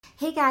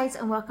Hey guys,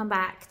 and welcome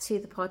back to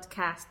the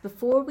podcast.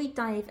 Before we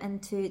dive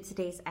into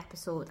today's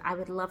episode, I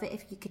would love it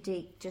if you could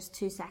take just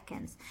 2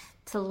 seconds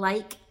to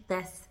like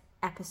this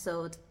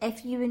episode.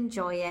 If you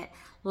enjoy it,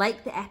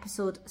 like the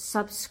episode,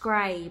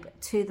 subscribe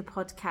to the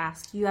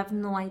podcast. You have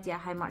no idea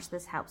how much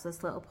this helps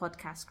this little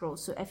podcast grow.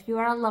 So if you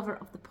are a lover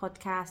of the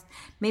podcast,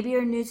 maybe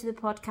you're new to the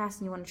podcast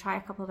and you want to try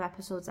a couple of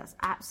episodes, that's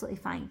absolutely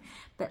fine.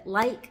 But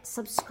like,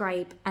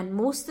 subscribe, and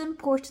most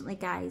importantly,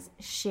 guys,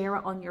 share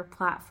it on your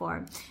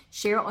platform.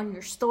 Share it on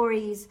your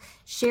stories.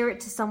 Share it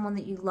to someone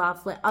that you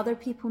love. Let other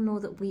people know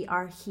that we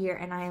are here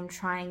and I am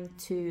trying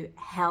to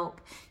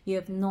help. You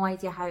have no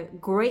idea how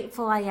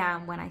grateful I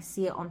am when I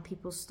see it on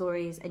people's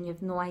stories, and you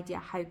have no idea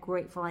how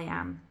grateful I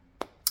am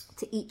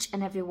to each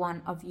and every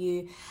one of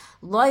you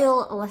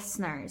loyal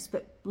listeners.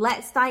 But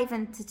let's dive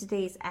into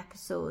today's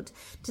episode.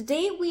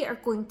 Today we are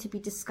going to be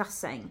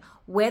discussing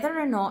whether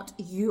or not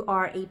you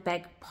are a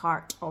big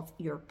part of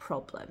your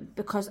problem,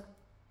 because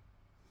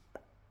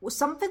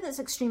something that's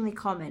extremely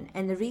common,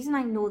 and the reason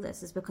I know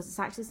this is because it's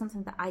actually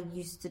something that I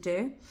used to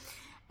do,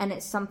 and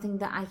it's something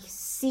that I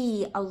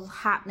see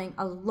happening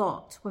a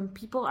lot when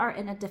people are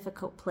in a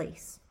difficult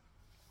place.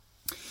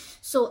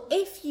 So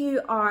if you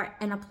are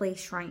in a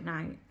place right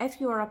now, if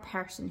you are a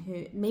person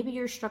who maybe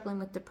you're struggling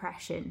with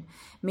depression,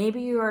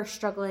 maybe you are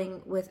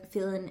struggling with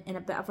feeling in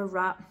a bit of a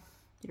rut,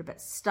 you're a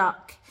bit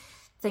stuck,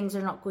 things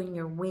are not going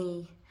your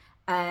way,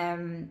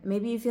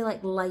 maybe you feel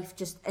like life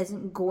just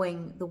isn't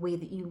going the way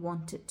that you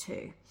want it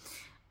to,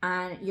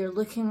 and you're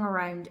looking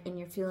around and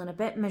you're feeling a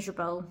bit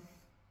miserable,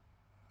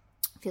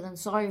 feeling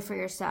sorry for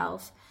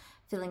yourself,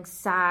 feeling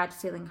sad,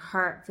 feeling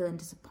hurt, feeling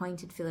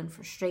disappointed, feeling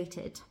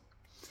frustrated.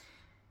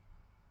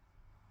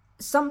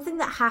 Something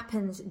that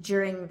happens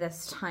during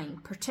this time,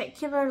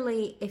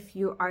 particularly if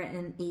you are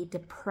in a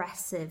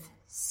depressive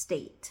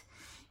state,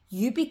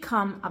 you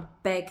become a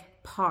big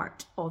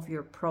part of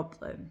your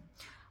problem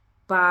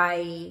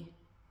by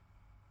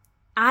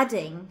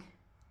adding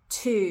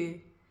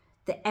to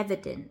the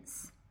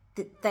evidence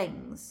that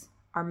things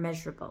are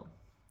miserable.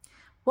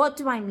 What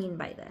do I mean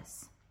by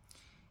this?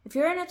 If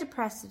you're in a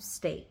depressive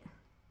state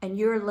and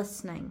you're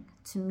listening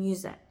to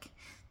music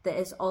that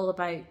is all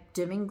about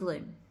doom and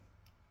gloom,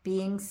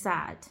 being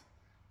sad,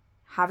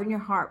 having your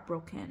heart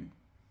broken,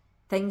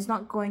 things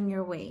not going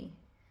your way,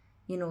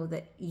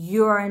 that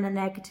you're in a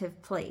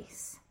negative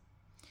place.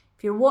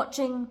 If you're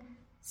watching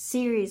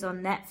series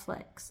on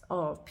Netflix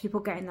of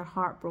people getting their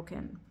heart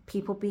broken,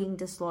 people being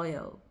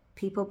disloyal,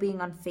 people being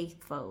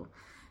unfaithful,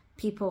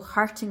 people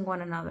hurting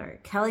one another,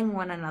 killing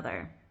one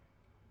another,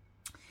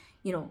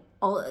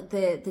 all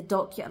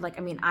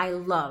I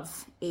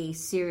love a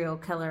serial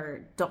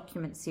killer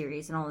document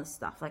series and all this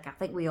stuff. I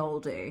think we all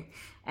do.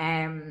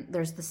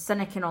 There's the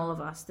cynic in all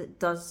of us that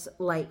does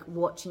like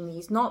watching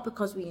these, not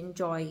because we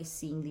enjoy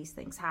seeing these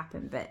things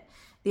happen, but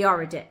they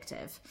are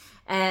addictive.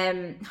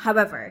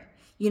 However,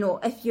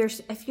 if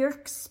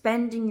you're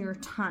spending your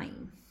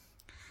time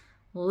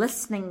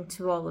listening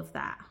to all of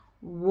that,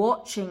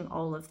 watching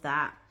all of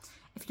that,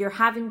 if you're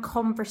having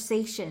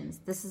conversations,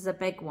 this is a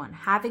big one,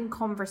 having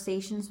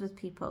conversations with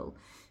people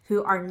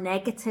who are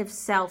negative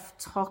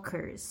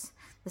self-talkers.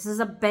 This is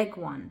a big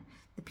one.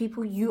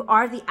 You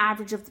are the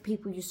average of the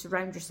people you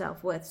surround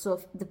yourself with. So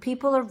if the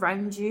people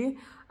around you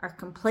are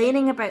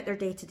complaining about their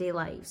day-to-day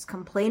lives,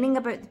 complaining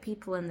about the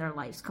people in their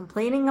lives,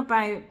 complaining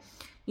about,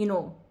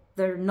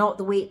 they're not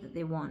the weight that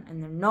they want,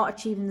 and they're not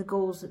achieving the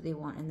goals that they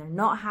want, and they're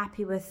not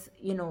happy with,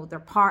 their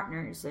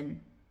partners and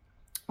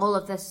all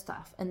of this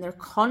stuff, and they're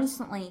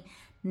constantly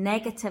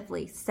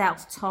negatively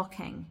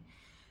self-talking.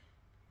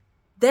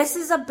 This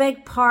is a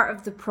big part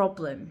of the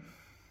problem.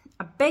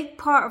 A big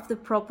part of the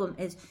problem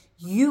is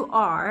you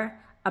are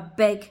a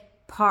big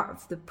part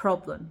of the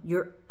problem.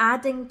 You're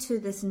adding to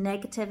this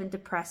negative and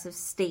depressive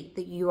state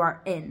that you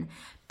are in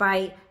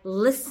by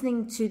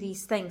listening to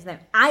these things. Now,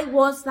 I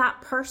was that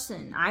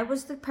person. I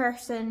was the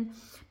person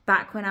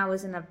back when I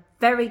was in a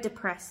very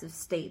depressive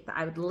state that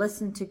I would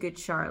listen to Good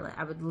Charlotte.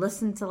 I would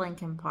listen to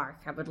Linkin Park.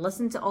 I would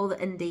listen to all the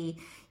indie,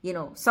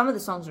 some of the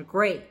songs are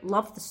great.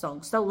 Love the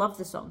songs, still love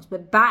the songs.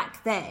 But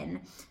back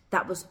then,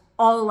 that was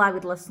all I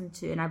would listen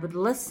to. And I would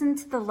listen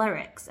to the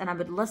lyrics and I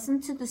would listen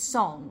to the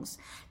songs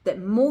that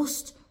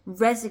most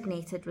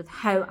resonated with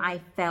how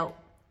I felt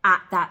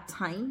at that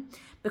time,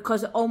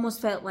 because it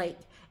almost felt like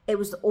it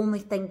was the only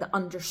thing that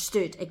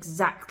understood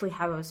exactly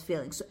how I was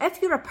feeling. So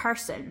if you're a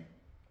person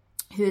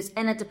who is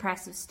in a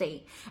depressive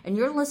state and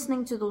you're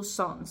listening to those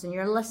songs and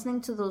you're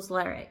listening to those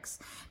lyrics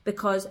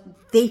because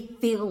they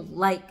feel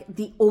like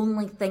the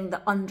only thing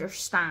that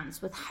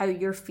understands with how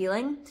you're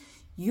feeling,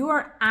 you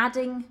are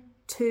adding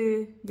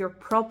to your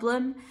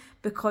problem,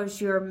 because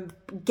you're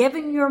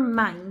giving your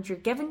mind, you're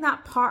giving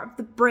that part of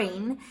the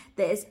brain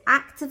that is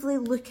actively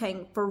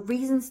looking for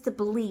reasons to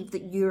believe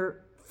that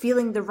you're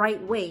feeling the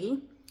right way,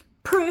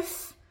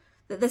 proof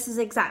that this is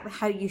exactly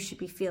how you should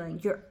be feeling.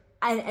 You're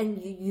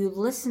and you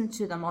listen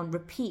to them on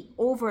repeat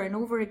over and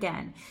over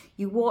again.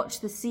 You watch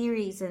the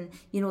series and,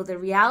 the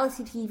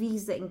reality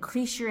TVs that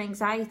increase your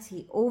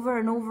anxiety over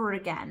and over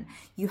again.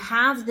 You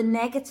have the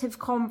negative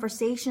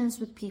conversations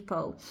with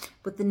people,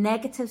 with the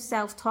negative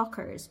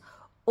self-talkers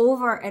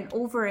over and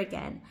over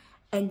again.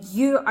 And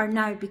you are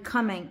now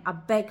becoming a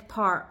big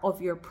part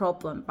of your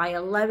problem by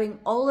allowing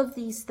all of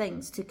these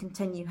things to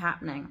continue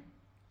happening.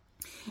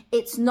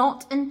 It's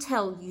not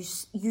until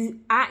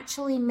you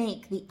actually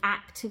make the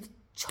active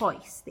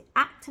choice, the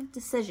active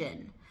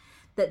decision,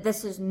 that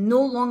this is no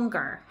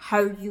longer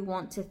how you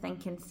want to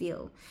think and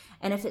feel.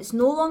 And if it's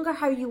no longer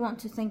how you want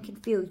to think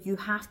and feel, you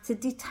have to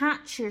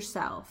detach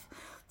yourself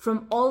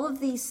from all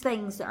of these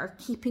things that are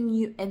keeping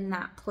you in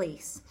that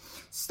place.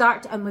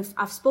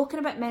 I've spoken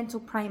about mental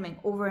priming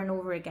over and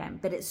over again,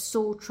 but it's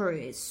so true,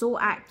 it's so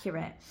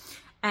accurate.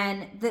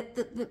 And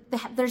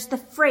there's the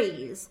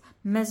phrase,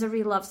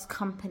 misery loves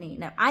company.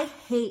 Now, I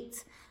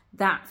hate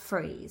that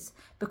phrase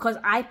because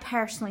I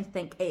personally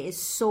think it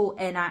is so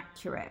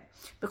inaccurate.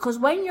 Because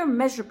when you're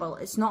miserable,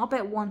 it's not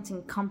about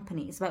wanting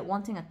company, it's about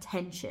wanting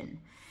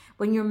attention.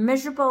 When you're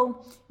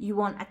miserable, you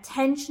want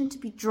attention to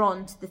be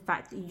drawn to the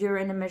fact that you're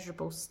in a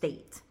miserable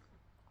state.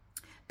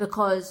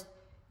 Because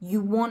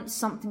you want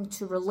something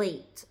to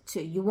relate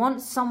to. You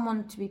want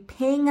someone to be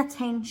paying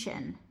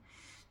attention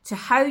to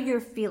how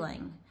you're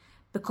feeling,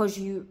 because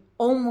you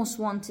almost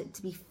want it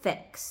to be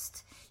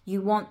fixed.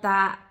 You want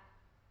that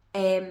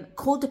the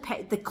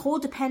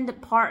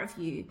codependent part of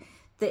you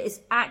that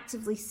is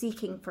actively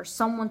seeking for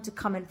someone to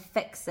come and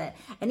fix it.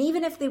 And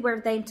even if they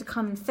were then to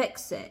come and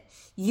fix it,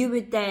 you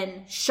would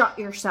then shut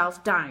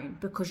yourself down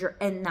because you're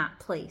in that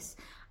place.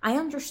 I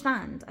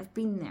understand. I've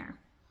been there.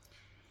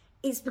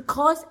 It's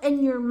because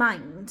in your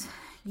mind,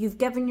 you've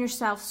given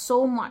yourself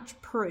so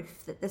much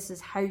proof that this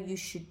is how you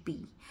should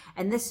be.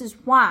 And this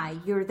is why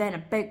you're then a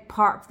big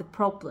part of the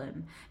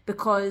problem,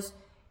 because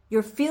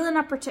you're feeling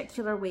a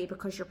particular way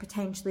because you're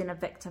potentially in a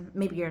victim.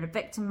 Maybe you're in a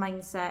victim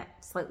mindset,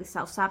 slightly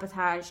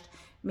self-sabotaged.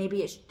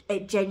 Maybe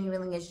it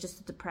genuinely is just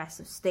a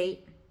depressive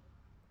state.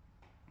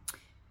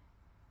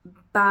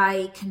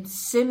 By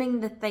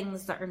consuming the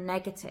things that are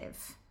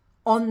negative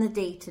on the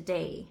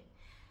day-to-day,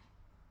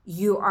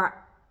 you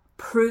are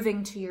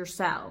proving to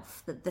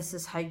yourself that this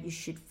is how you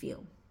should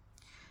feel.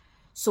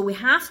 So we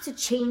have to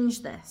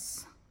change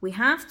this. We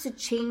have to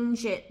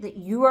change it that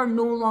you are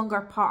no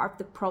longer part of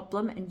the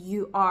problem and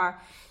you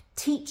are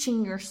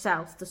teaching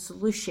yourself the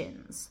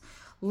solutions.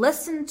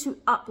 Listen to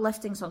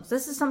uplifting songs.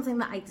 This is something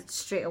that I did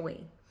straight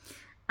away.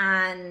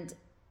 And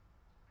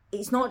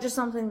it's not just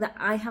something that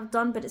I have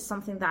done, but it's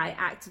something that I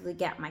actively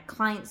get my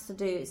clients to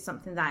do. It's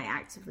something that I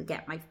actively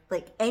get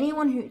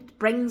anyone who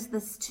brings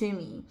this to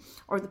me,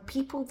 or the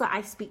people that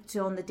I speak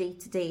to on the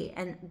day-to-day,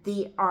 and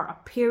they are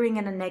appearing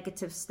in a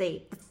negative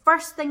state. The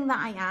first thing that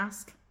I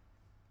ask,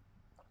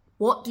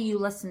 what do you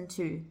listen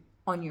to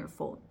on your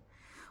phone?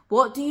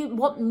 What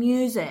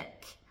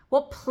music,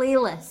 what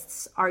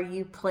playlists are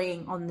you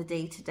playing on the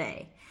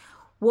day-to-day?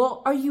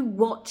 What are you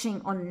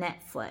watching on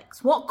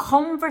Netflix? What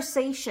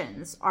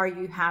conversations are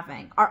you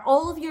having? Are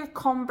all of your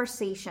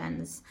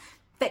conversations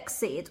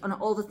fixated on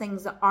all the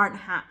things that aren't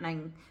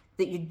happening,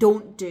 that you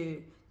don't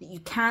do, that you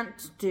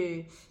can't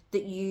do,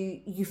 that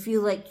you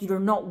feel like you're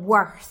not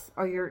worth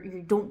or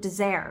you don't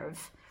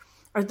deserve?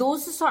 Are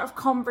those the sort of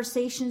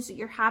conversations that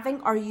you're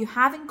having? Are you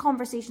having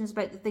conversations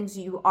about the things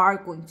that you are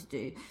going to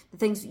do, the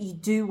things that you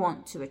do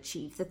want to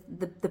achieve,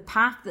 the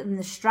path and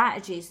the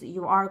strategies that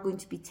you are going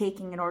to be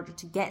taking in order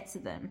to get to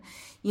them?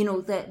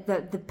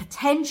 The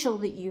potential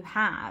that you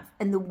have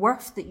and the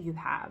worth that you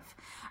have.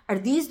 Are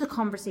these the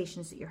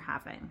conversations that you're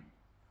having?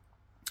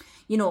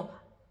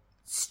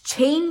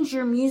 Change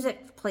your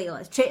music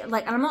playlist. And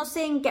I'm not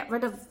saying get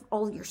rid of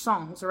all your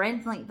songs or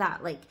anything like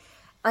that. Like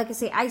I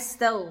say, I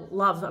still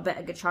love a bit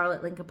of Good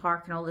Charlotte, Linkin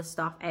Park and all this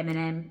stuff,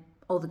 Eminem,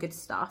 all the good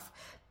stuff.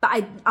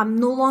 But I'm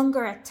no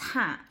longer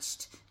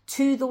attached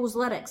to those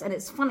lyrics. And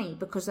it's funny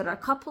because there are a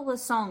couple of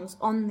songs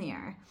on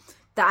there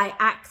that I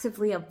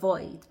actively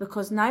avoid.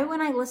 Because now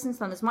when I listen to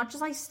them, as much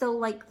as I still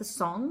like the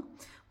song,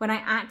 when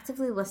I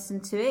actively listen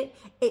to it,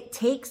 it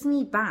takes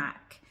me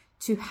back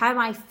to how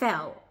I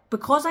felt.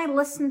 Because I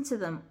listened to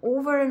them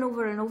over and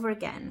over and over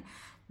again,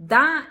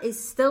 that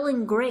is still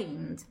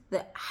ingrained,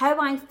 that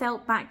how I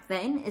felt back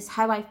then is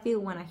how I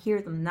feel when I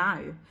hear them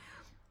now.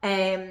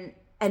 And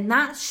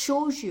that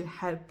shows you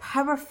how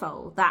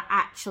powerful that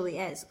actually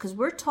is. Because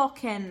we're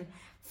talking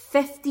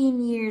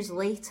 15 years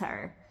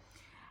later.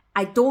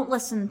 I don't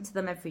listen to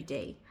them every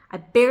day. I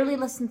barely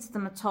listen to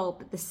them at all.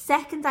 But the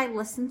second I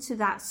listen to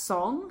that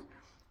song,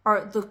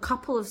 or the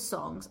couple of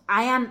songs,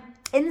 I am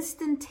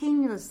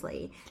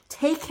instantaneously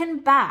taken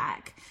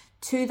back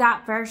to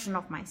that version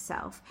of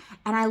myself.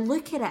 And I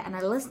look at it and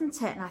I listen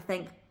to it and I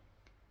think,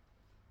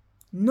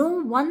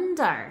 no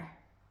wonder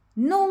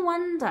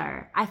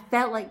I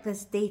felt like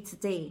this day to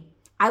day.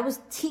 I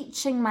was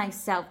teaching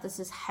myself this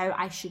is how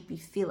I should be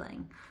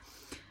feeling.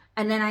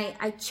 And then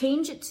I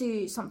change it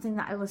to something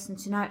that I listen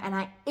to now, and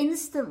I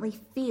instantly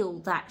feel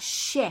that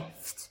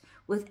shift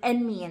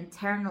within me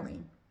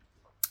internally.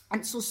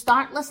 And so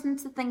start listening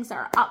to things that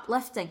are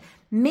uplifting.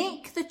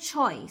 Make the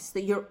choice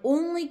that you're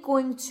only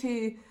going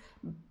to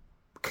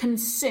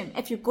consume.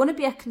 If you're going to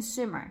be a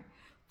consumer,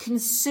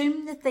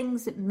 consume the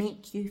things that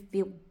make you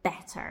feel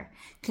better.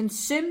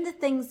 Consume the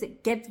things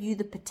that give you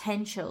the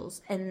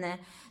potentials and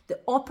the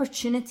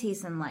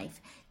opportunities in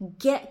life.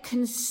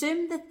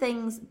 Consume the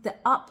things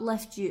that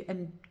uplift you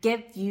and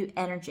give you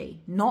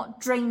energy,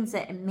 not drains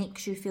it and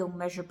makes you feel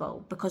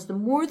miserable. Because the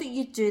more that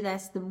you do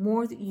this, the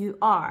more that you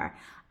are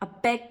a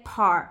big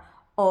part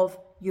of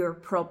your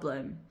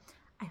problem.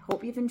 I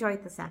hope you've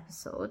enjoyed this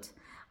episode.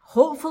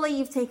 Hopefully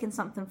you've taken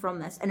something from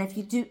this. And if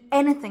you do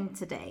anything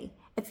today,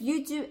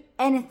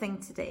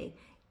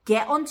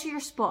 get onto your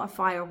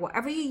Spotify or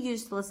whatever you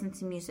use to listen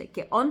to music,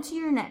 get onto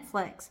your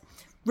Netflix,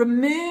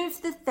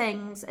 remove the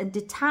things and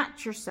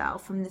detach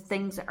yourself from the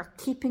things that are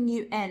keeping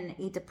you in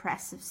a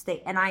depressive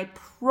state. And I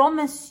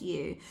promise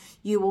you,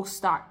 you will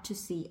start to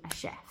see a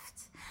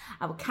shift.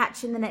 I will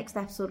catch you in the next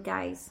episode,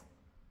 guys.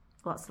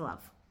 Lots of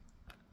love.